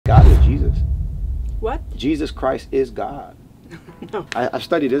What? Jesus Christ is God. No. I've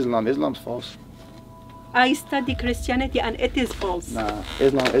studied Islam. Islam's false. I study Christianity and it is false. Nah,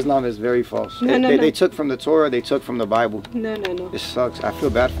 Islam is very false. No, They took from the Torah, they took from the Bible. No. It sucks. I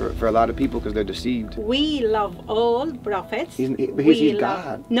feel bad for a lot of people because they're deceived. We love all prophets. But he's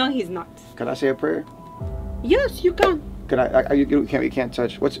God. No, he's not. Can I say a prayer? Yes, you can. Can you can't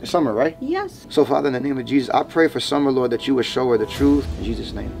touch. What's Summer, right? Yes. So Father, in the name of Jesus, I pray for Summer, Lord, that you would show her the truth. In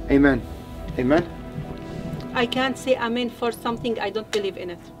Jesus' name. Amen. Amen. I can't say amen for something I don't believe in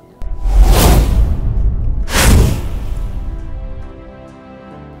it.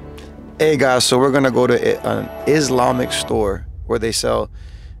 Hey guys, so we're gonna go to an Islamic store where they sell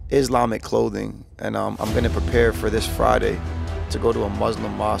Islamic clothing, and I'm gonna prepare for this Friday to go to a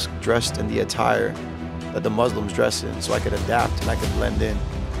Muslim mosque dressed in the attire that the Muslims dress in, so I could adapt and I could blend in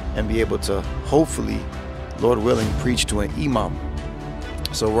and be able to hopefully, Lord willing, preach to an imam.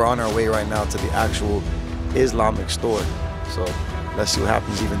 So we're on our way right now to the actual Islamic store, so let's see what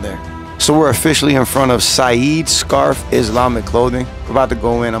happens even there. So we're officially in front of Saeed Scarf Islamic Clothing. We're about to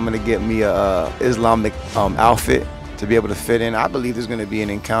go in. I'm gonna get me a Islamic outfit to be able to fit in. I believe there's gonna be an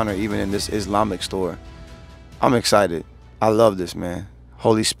encounter even in this Islamic store. I'm excited. I love this, man.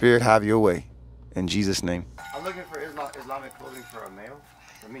 Holy Spirit, have your way. In Jesus' name. I'm looking for Islamic clothing for a male,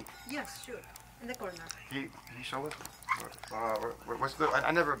 for me. Yes, sure. In the corner. Can you show us? What's the?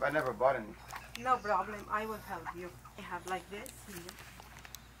 I never bought any. No problem. I will help you. I have like this here.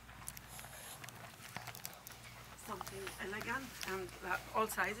 Something elegant, and all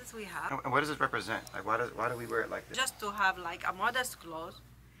sizes we have. And what does it represent? Like, why do we wear it like this? Just to have like a modest clothes,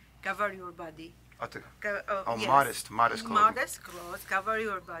 cover your body. Yes. Modest clothes. Modest clothes, cover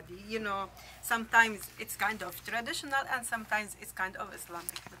your body. You know, sometimes it's kind of traditional and sometimes it's kind of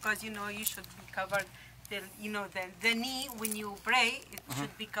Islamic, because you know you should be covered till, you know, the knee when you pray, it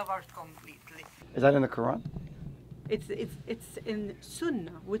should be covered completely. Is that in the Quran? It's in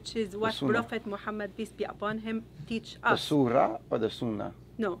Sunnah, which is what Prophet Muhammad, peace be upon him, teach us. The Surah or the Sunnah?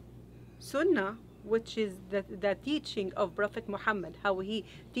 No, Sunnah, which is the teaching of Prophet Muhammad, how he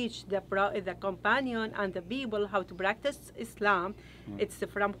teach the companion and the people how to practice Islam. It's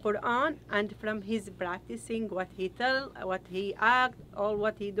from Quran and from his practicing, what he tell, what he act, all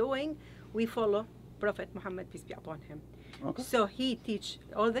what he doing. We follow Prophet Muhammad, peace be upon him. Okay. So he teach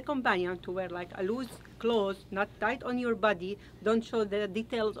all the companion to wear like a loose clothes, not tight on your body, don't show the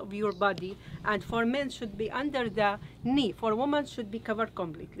details of your body, and for men should be under the knee, for women should be covered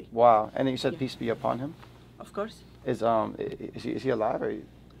completely. Wow. And then you said peace be upon him? Of course. Is he alive or?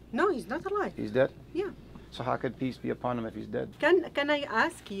 No, he's not alive. He's dead? Yeah. So how could peace be upon him if he's dead? Can I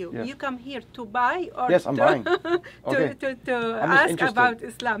ask you? Yeah. You come here to buy or yes, I'm buying. Okay. to ask about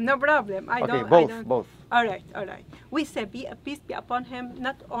Islam? No problem. Both. All right. We say peace be upon him,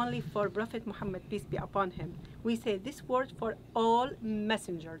 not only for Prophet Muhammad, peace be upon him. We say this word for all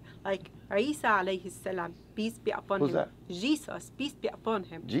messengers, like Isa alayhi salam, peace be upon him. Who's that? Jesus, peace be upon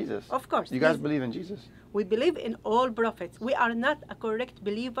him. Jesus. Of course. You guys believe in Jesus? We believe in all prophets. We are not a correct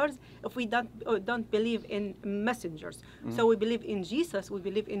believers if we don't believe in messengers. So we believe in Jesus, we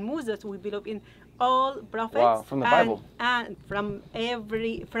believe in Moses, we believe in all prophets. Wow, from the Bible. And from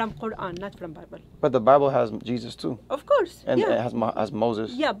Quran, not from Bible. But the Bible has Jesus too. Of course. And yeah. it has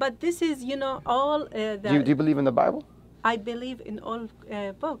Moses. Yeah, but this is, you know, all do you believe in the Bible? I believe in all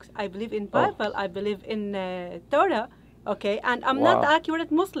books. I believe in Bible. I believe in Torah. Okay, and I'm not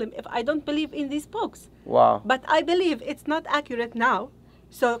accurate Muslim if I don't believe in these books. Wow. But I believe it's not accurate now.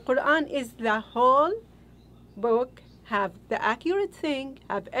 So Quran is the whole book, have the accurate thing,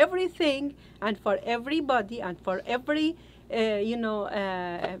 have everything, and for everybody and for every,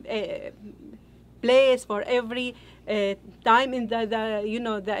 place, for every time in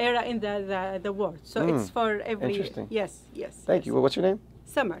the era in the world. So it's for every. Interesting. Yes. Thank you. Well, what's your name?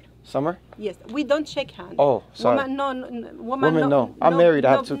 Summer. Summer? Yes, we don't shake hands. Oh, sorry. Woman, no. I'm married.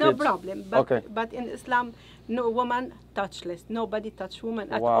 I have 2 kids. No problem. But, okay. But in Islam, no woman touchless. Nobody touch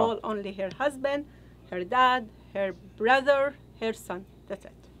woman at all. Only her husband, her dad, her brother, her son. That's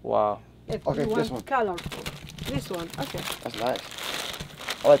it. Wow. If okay, you want this one. colorful. This one. Okay. That's nice.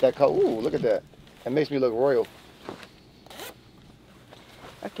 I like that color. Ooh, look at that. It makes me look royal.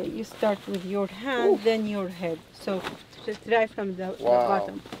 Okay, you start with your hand, then your head. So try from the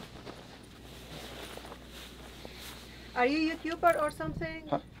bottom. Are you YouTuber or something?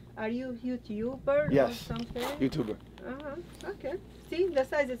 Huh? Are you YouTuber or something? YouTuber. Okay. See, the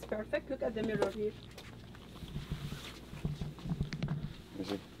size is perfect. Look at the mirror here. Let me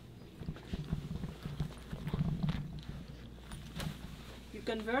see. You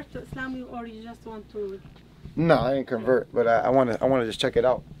convert to Islam or you just want to? No, I ain't convert, but I want to just check it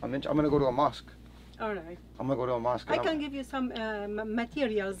out. I'm gonna go to a mosque. All right. I'm gonna go to a mosque. I can give you some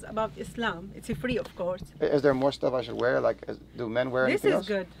materials about Islam. It's free, of course. Is there more stuff I should wear? Like, do men wear This anything is else?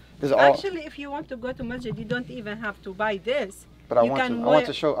 good. This is all. Actually, if you want to go to masjid, you don't even have to buy this. But I You want can to. I wear- want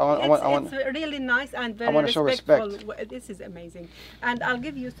to show. I want. It's really nice and very want to show respectful. respect. This is amazing. And I'll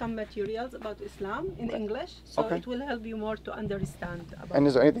give you some materials about Islam in English, so Okay. it will help you more to understand about And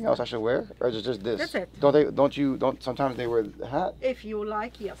is there anything else I should wear, or is it just this? That's it. Don't they? Don't sometimes they wear the hat? If you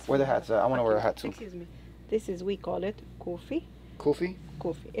like, yes. Where the hat's at? I want to wear a hat too. Excuse me. This is, we call it kufi. Kufi?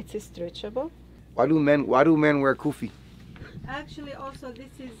 Kufi. It's stretchable. Why do men wear kufi? Actually, also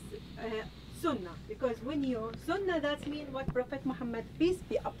this is sunnah, because when you sunnah, that means what Prophet Muhammad, peace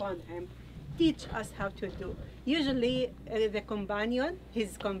be upon him, teach us how to do. Usually, the companion,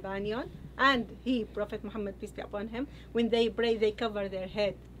 his companion, and he, Prophet Muhammad, peace be upon him, when they pray, they cover their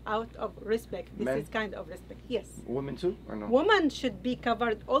head out of respect. This Men? is kind of respect. Yes. Women too, or no? Woman should be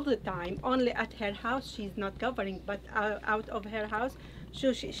covered all the time. Only at her house she's not covering, but out of her house,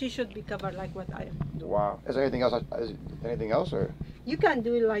 she should be covered like what I do. Wow. Is there anything else? Is anything else, or? You can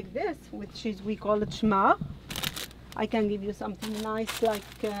do it like this, which is, we call it shma. I can give you something nice like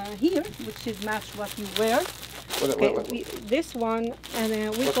here, which is match what you wear. Okay, this one,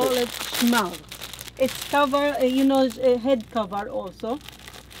 and we call it shma. It's cover, head cover also.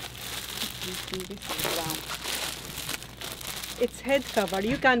 It's head cover.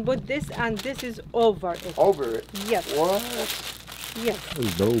 You can put this, and this is over it. Over it? Yes. What? Yes.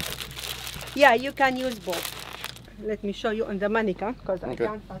 That's dope. Yeah, you can use both. Let me show you on the mannequin, because I Okay.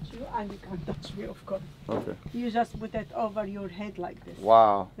 can't touch you, and you can't touch me, of course. Okay. You just put it over your head like this.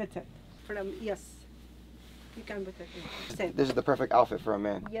 Wow. That's it. Yes. You can put it in. Same. This is the perfect outfit for a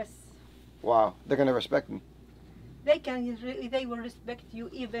man. Yes. Wow. They're gonna respect me. They will respect you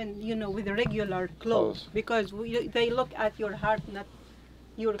even, with regular clothes. Because they look at your heart, not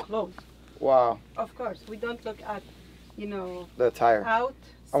your clothes. Wow. Of course, we don't look at, The attire. outside.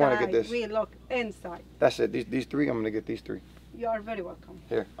 I wanna get this. We look inside. That's it. These three. I'm gonna get these three. You are very welcome.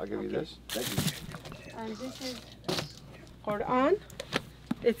 Here, I'll give you Okay. this. Thank you. And this is Quran.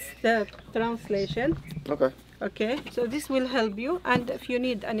 It's the translation. Okay. Okay, so this will help you, and if you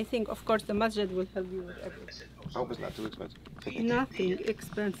need anything, of course, the masjid will help you with everything. I hope it's not too expensive. Nothing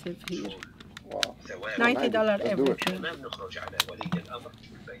expensive here. Wow. $90 Let's do it. everything.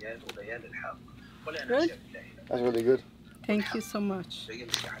 Good. That's really good. Thank you so much.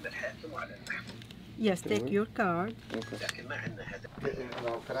 Yes, take your card. Okay.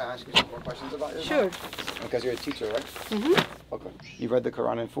 Can I ask you some more questions about Islam? Sure. Because you're a teacher, right? Mm-hmm. Okay. You read the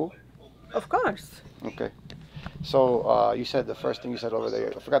Quran in full? Of course. Okay. So you said the first thing you said over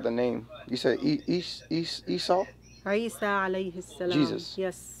there. I forgot the name. You said Esau? Isa alayhi salam. Jesus.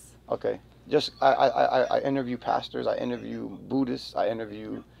 Yes. Okay. Just I interview pastors. I interview Buddhists. I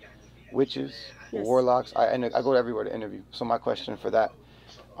interview witches, Yes. warlocks. I go everywhere to interview. So my question for that,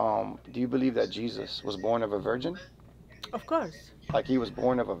 do you believe that Jesus was born of a virgin? Of course. Like he was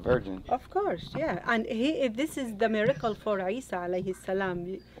born of a virgin? Of course, yeah. And this is the miracle for Isa alayhi salam.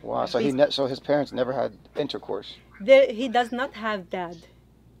 Wow. So so his parents never had intercourse. He does not have dad.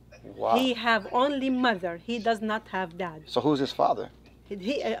 Wow. He have only mother. He does not have dad. So who's his father?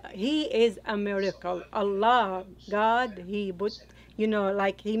 He is a miracle. Allah, God, he put,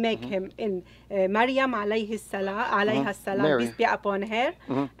 like he make him in Maryam alayhi salam, Mary. peace be upon her,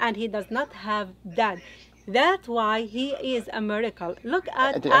 and he does not have dad. That's why he is a miracle. Look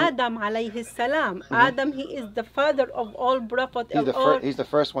at Adam alayhi salam. Adam, he is the father of all prophets. He's the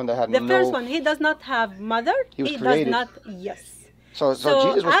first one that had The first one. He does not have mother. He was does created. not. Yes. So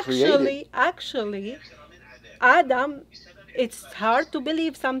Jesus was created. Actually, Adam, it's hard to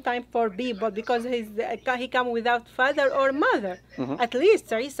believe sometimes for people because he come without father or mother. At least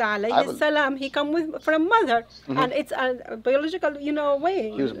Isa alayhi salam, he come from mother, and it's a biological,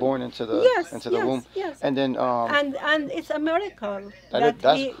 way. He was born into the womb. Yes. And then And it's a miracle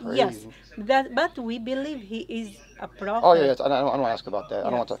that's he, crazy. yes, but we believe he is a prophet. Oh yeah, I don't want to ask about that. I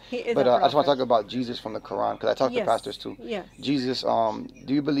don't want to. He is But a I just want to prophet. talk about Jesus from the Quran because I talk to Yes. pastors too. Yes. Jesus,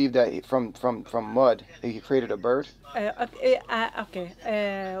 do you believe that from mud he created a bird? Okay.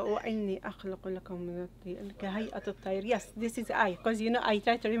 وإني أخلق لكم من الطين كهيئة الطير. Yes, this is ayah. Because I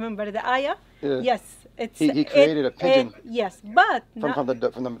try to remember the ayah. Yeah. Yes, it's. He created a pigeon. Yes, but From the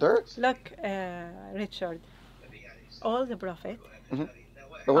dirt? look, Richard, all the prophet.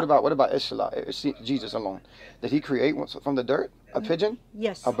 But what about Islam? Jesus alone? Did he create from the dirt a pigeon?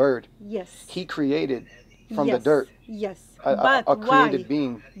 Yes. A bird? Yes. He created from the Yes, dirt Yes. a But created why?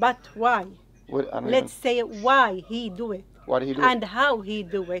 being. But why? Let's say why he do it. Why did he do And how he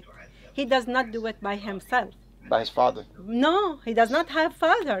do it. He does not do it by himself. it? By his father. No, he does not have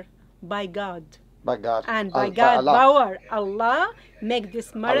father. By God. By God. And by By God's Allah. power, Allah make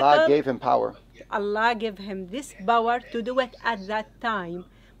this miracle. Allah gave him power. Allah gave him this power to do it at that time.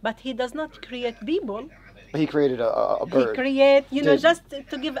 But he does not create people. He created a He bird. create, Did- just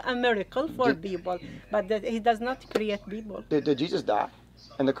to give a miracle for Did- people. But that he does not create people. Did Jesus die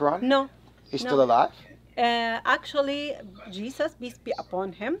in the Quran? No. He's no. still alive? Actually, Jesus, peace be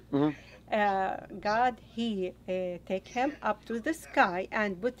upon him, Mhm. God, he take him up to the sky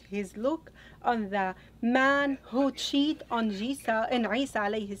and put his look on the man who cheat on Jesus and Isa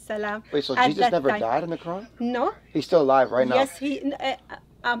alayhi salam. Wait, so at Jesus that never time. died in the Quran? No. He's still alive right now? Yes,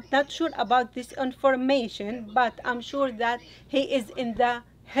 I'm not sure about this information, but I'm sure that he is in the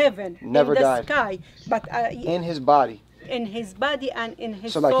heaven, Never in the died. sky, but In his body. in his body and in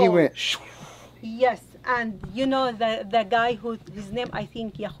his So soul. like he went, Yes, and the guy who his name I think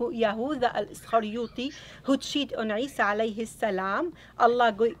Yahuda al-Iskariyuti, who cheat on Isa alayhi salam. Allah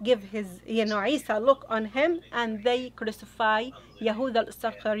give his Isa look on him, and they crucify Yahuda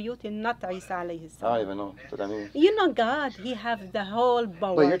al-Iskariyuti, not Isa alayhi I salam. don't even know what that means. God, he have the whole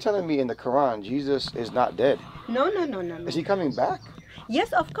power. But you're telling me in the Quran, Jesus is not dead. No. Is he coming back? Yes,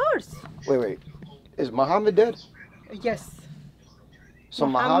 of course. Wait. Is Muhammad dead? Yes. So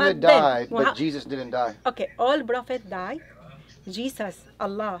Muhammad Muhammad died, dead. but Jesus didn't die. Okay, all prophets die. Jesus,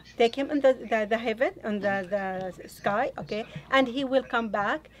 Allah, take him in the heaven, in the sky, okay, and he will come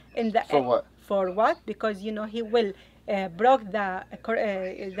back in the For what? For what? Because he will broke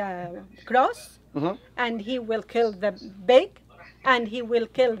the cross, Mhm. and he will kill the pig, and he will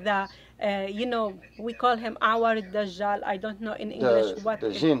kill the we call him our Dajjal. I don't know in English what.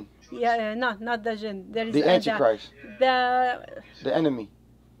 The jinn, Yeah, no, not the jinn. There is the Antichrist, the enemy,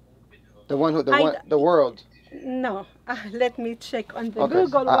 the one who the world. No, let me check on the Okay,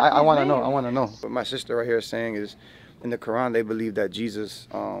 Google. I want to know. I want to know. What my sister right here is saying is, in the Quran they believe that Jesus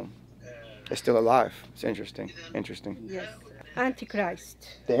is still alive. It's interesting. Yes, Antichrist.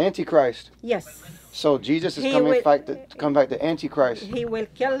 The Antichrist. Yes, So Jesus is He coming will- come back the Antichrist. he will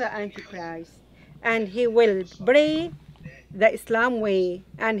kill the Antichrist, and he will bring the Islam way,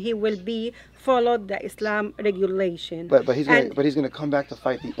 and he will be followed the Islam regulation. But And- he's gonna come back to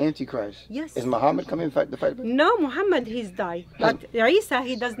fight the Antichrist. Yes. Is Muhammad coming to fight? No, Muhammad he's died, but Isa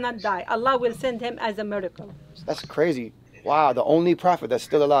he does not die. Allah will send him as a miracle. That's crazy. Wow, the only prophet that's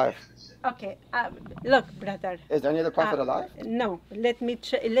still alive. Okay, look, brother. Is there any other prophet Uh, alive? No, let me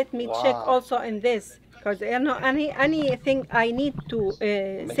check Wow. also in this, because anything I need to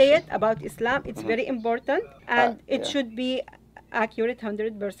say it about Islam, it's very important, and it yeah. should be accurate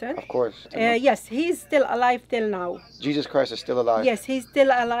 100%. Of course. Yes, he is still alive till now. Jesus Christ is still alive. Yes, he's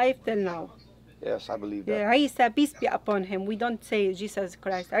still alive till now. Yes, I believe that. Isa, peace be upon him. We don't say Jesus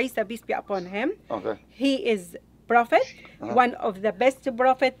Christ. Isa, peace be upon him. Okay. He is prophet, Uh-huh. one of the best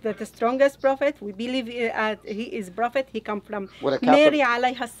prophet, the strongest prophet. We believe he is prophet. He come from With a capital- Mary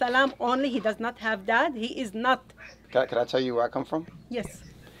alayha salam only. He does not have dad. He is not. Can I tell you where I come from? Yes.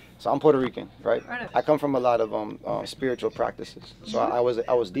 So I'm Puerto Rican, right? Alright. I come from a lot of spiritual practices. So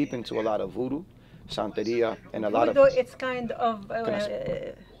I was deep into a lot of voodoo, santeria, and a lot Although of it's kind of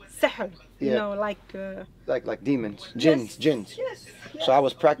sihr, Yeah. like. like demons, jinns. Yes. So I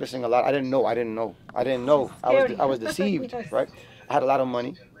was practicing a lot. I didn't know. Scary. I was deceived, Yes. right? I had a lot of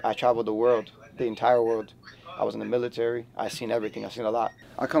money. I traveled the world, the entire world. I was in the military. I seen everything. I seen a lot.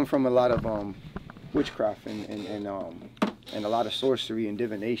 I come from a lot of witchcraft and a lot of sorcery and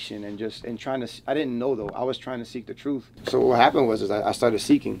divination and trying to. I didn't know though. I was trying to seek the truth. So what happened was I started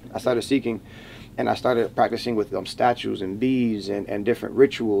seeking. And I started practicing with statues and beads and different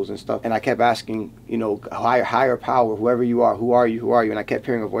rituals and stuff. And I kept asking, higher power, whoever you are, who are you? And I kept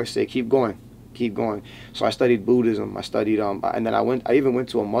hearing a voice say, keep going. So I studied Buddhism. I studied, and then I even went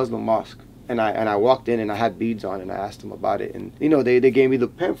to a Muslim mosque. And I walked in and I had beads on and I asked them about it. And, they gave me the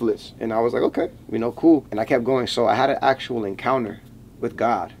pamphlets. And I was like, okay, cool. And I kept going. So I had an actual encounter with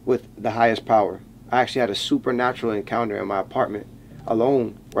God, with the highest power. I actually had a supernatural encounter in my apartment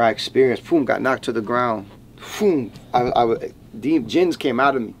alone, where I experienced, got knocked to the ground, jinns came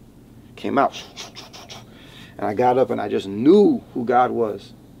out of me, and I got up and I just knew who God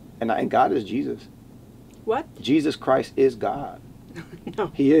was, and God is Jesus. What? Jesus Christ is God. No.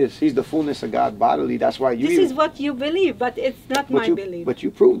 He is. He's the fullness of God bodily. That's why you. This is what you believe, but it's not my belief. But you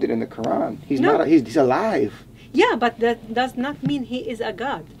proved it in the Quran. He's No. not. He's alive. Yeah, but that does not mean he is a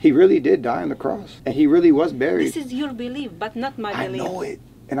God. He really did die on the cross, and he really was buried. This is your belief, but not my I belief. know it,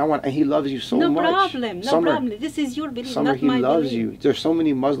 and he loves you so No much. problem, no Summer, problem. This is your belief, Summer, not he my loves belief. you. There's so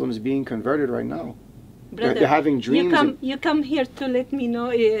many Muslims being converted right now. Brother, They're having dreams. You come here to let me know,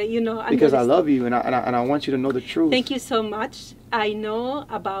 Because I love you, and I want you to know the truth. Thank you so much. I know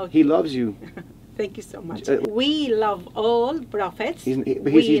about. He loves you. Thank you so much. We love all prophets.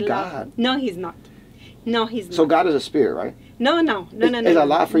 But he's God. No, he's not. No, he's not. So God is a spirit, right? No. Is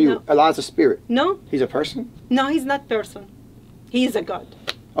Allah for you? Allah is a spirit. No. He's a person? No, he's not person. He is a God.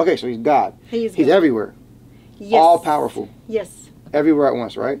 Okay, so he's God. He's God. Everywhere. Yes. All powerful. Yes. Everywhere at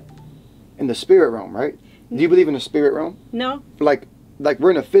once, right? In the spirit realm, right? Do you believe in the spirit realm? No. Like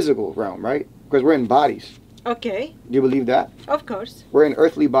we're in a physical realm, right? Because we're in bodies. Okay. Do you believe that? Of course. We're in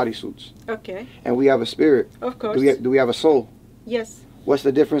earthly bodysuits. Okay. And we have a spirit. Of course. Do we have a soul? Yes. What's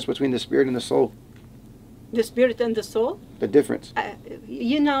the difference between the spirit and the soul? The spirit and the soul? The difference.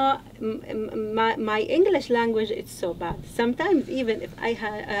 You know, my English language is so bad. Sometimes even if I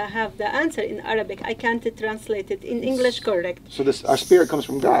have the answer in Arabic, I can't translate it in English correct. So our spirit comes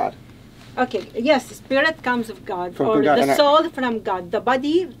from God. Okay, yes, spirit comes of God, from God. The soul from God, the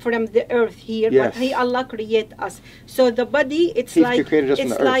body from the earth here, yes. But Allah create us. So the body, it's He like created us from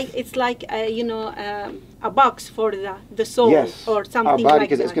the earth. It's like you know, a box for the soul, yes. or something our body, like that.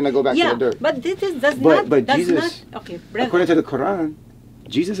 Because it's gonna go back to the dirt. But this does but not. Jesus, Okay, brother. according to the Quran,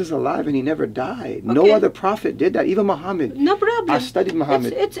 Jesus is alive and he never died. Okay. No other prophet did that. Even Muhammad. No problem. I studied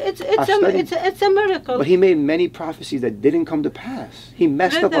Muhammad. It's a miracle. But he made many prophecies that didn't come to pass. He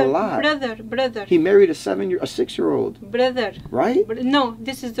messed up a lot. Brother. He married a 6-year-old. Brother. Right? No,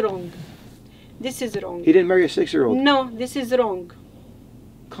 this is wrong. This is wrong. He didn't marry a 6-year-old. No, this is wrong.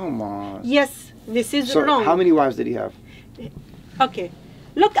 Come on. Yes, this is so wrong. How many wives did he have? Okay.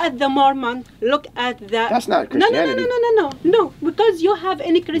 Look at the Mormon. Look at the. That's not Christianity. No. Because you have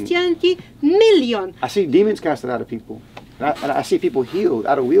in Christianity million. I see demons casted out of people, and I see people healed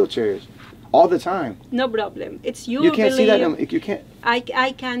out of wheelchairs, all the time. No problem. It's your You can't belief. see that. You can't.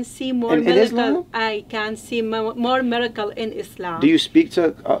 I can see more in miracle. Islam? I can see more miracle in Islam. Do you speak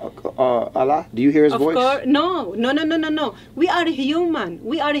to Allah? Do you hear His voice? Of course. No. We are human.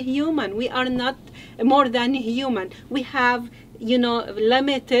 We are not more than human. We have, you know,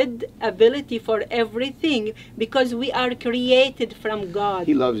 limited ability for everything because we are created from God.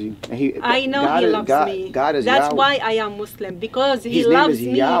 He loves you. And I know God He loves me. God is That's Yahweh. why I am Muslim, because He His loves name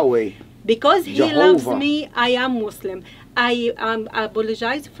is me. Yahweh. Because He Jehovah. loves me, I am Muslim. I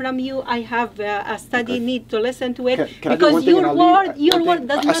apologize from you. I have a study need to listen to it can because your word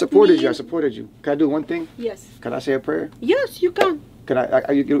does not I supported mean... you. I supported you. Can I do one thing? Yes. Can I say a prayer? Yes, you can.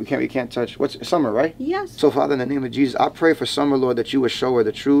 We can't touch. What's Summer, right? Yes. So, Father, in the name of Jesus, I pray for Summer, Lord, that you would show her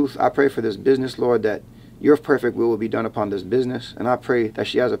the truth. I pray for this business, Lord, that your perfect will be done upon this business. And I pray that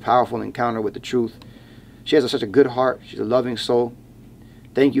she has a powerful encounter with the truth. She has such a good heart. She's a loving soul.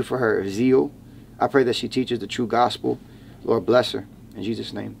 Thank you for her zeal. I pray that she teaches the true gospel. Lord, bless her. In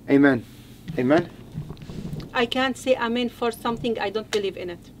Jesus' name. Amen. Amen. I can't say amen for something I don't believe in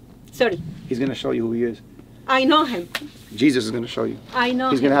it. Sorry. He's going to show you who he is. I know him. Jesus is going to show you. I know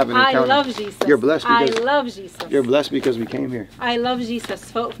He's going to have an encounter. I love Jesus. You're blessed because I love Jesus. You're blessed because we came here. I love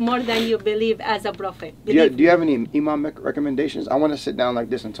Jesus more than you believe as a prophet. Do you have any Imam recommendations? I want to sit down like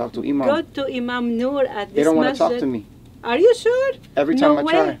this and talk to Imam. Go to Imam Noor at this They don't want to masjid. talk to me. Are you sure? Every time I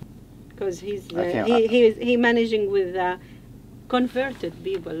way. try. Because he's managing with converted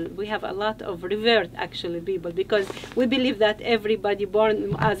people. We have a lot of revert actually people because we believe that everybody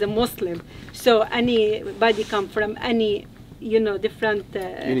born as a Muslim. So anybody come from any, different.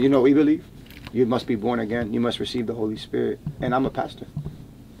 You know what we believe? You must be born again. You must receive the Holy Spirit. And I'm a pastor.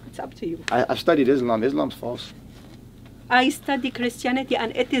 It's up to you. I've studied Islam. Islam's false. I study Christianity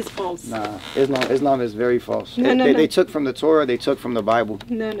and it is false. Nah, Islam is very false. No. They took from the Torah, they took from the Bible.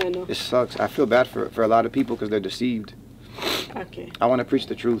 No. It sucks. I feel bad for a lot of people because they're deceived. Okay. I want to preach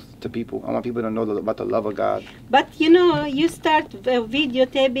the truth to people. I want people to know about the love of God. But you start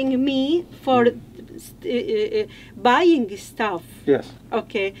videotaping me for buying stuff. Yes.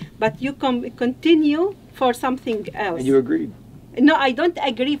 Okay, but you continue for something else. And you agreed. No, I don't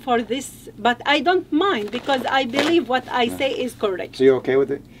agree for this, but I don't mind because I believe what I say is correct. So you're okay with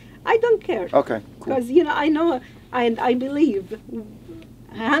it? I don't care. Okay, cool. Because, I know and I believe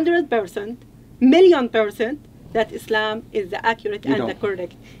 100%, million% that Islam is the accurate and the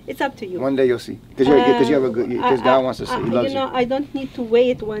correct. It's up to you. One day you'll see. Because you have a good, because God wants to see. He loves you. I don't need to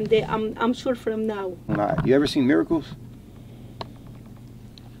wait one day. I'm sure from now. You ever seen miracles?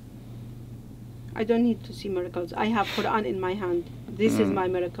 I don't need to see miracles. I have Quran in my hand. This is my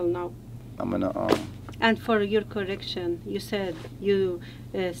miracle now. I'm gonna. And for your correction, you said you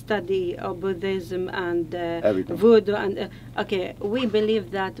study Buddhism and Voodoo and okay. We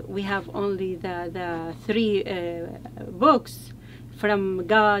believe that we have only the three books from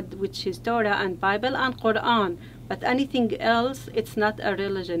God, which is Torah and Bible and Quran. But anything else, it's not a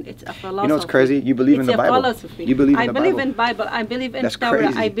religion. It's a philosophy. You know what's crazy? You believe in the Bible. It's a philosophy. You believe in the Bible. I believe in Bible. I believe in That's Torah.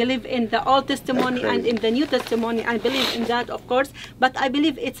 crazy. I believe in the Old Testimony and in the New Testimony. I believe in that, of course. But I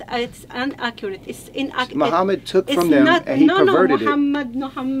believe it's inaccurate. It's inaccurate. Muhammad took from them and he perverted it.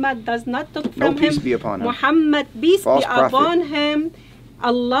 Muhammad does not take No from peace him. be upon him. Muhammad, peace False be prophet. upon him.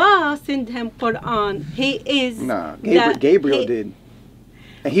 Allah sent him Quran. He is. Nah, Gabriel did.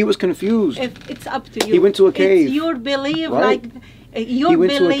 And he was confused. If it's up to you. He went to a cave. It's your belief, Right? like your He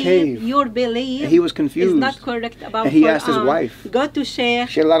went to a belief. cave. Your belief. And he was confused. Is not correct about And he Quran. asked his wife. Go to Sheikh.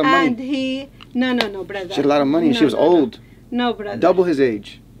 She had a lot of money. And he. No, brother. She had a lot of money and No, she was no, old. No, brother. Double his age.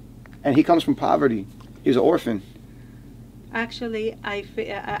 And he comes from poverty. He was an orphan. Actually, I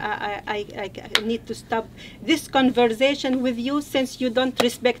need to stop this conversation with you since you don't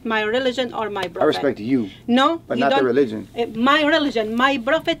respect my religion or my prophet. I respect you. No, but you not the don't. religion. My religion, my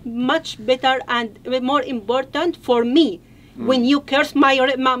prophet, much better and more important for me. When you curse my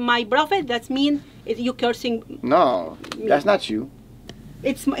prophet, that means you cursing. No, that's not you.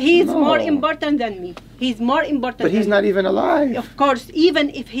 He's more important than me. He's more important. But he's not even alive. Of course,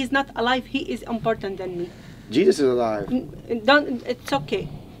 even if he's not alive, he is important than me. Jesus is alive. It's okay.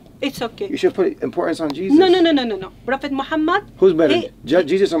 It's okay. You should put importance on Jesus. No. Prophet Muhammad. Who's better,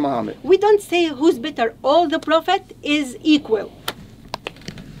 Jesus or Muhammad? We don't say who's better. All the prophet is equal.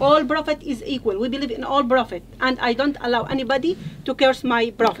 All prophet is equal. We believe in all prophet, and I don't allow anybody to curse my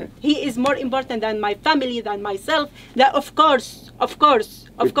prophet. He is more important than my family, than myself. That of course.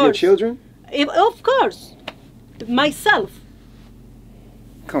 Your children? Of course, myself.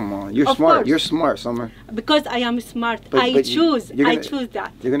 Come on, you're Of smart. course. You're smart, Summer. Because I am smart. But I choose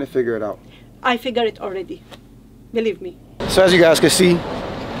that. You're gonna figure it out. I figure it already. Believe me. So as you guys can see,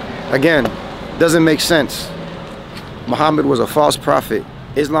 again, doesn't make sense. Muhammad was a false prophet.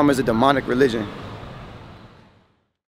 Islam is a demonic religion.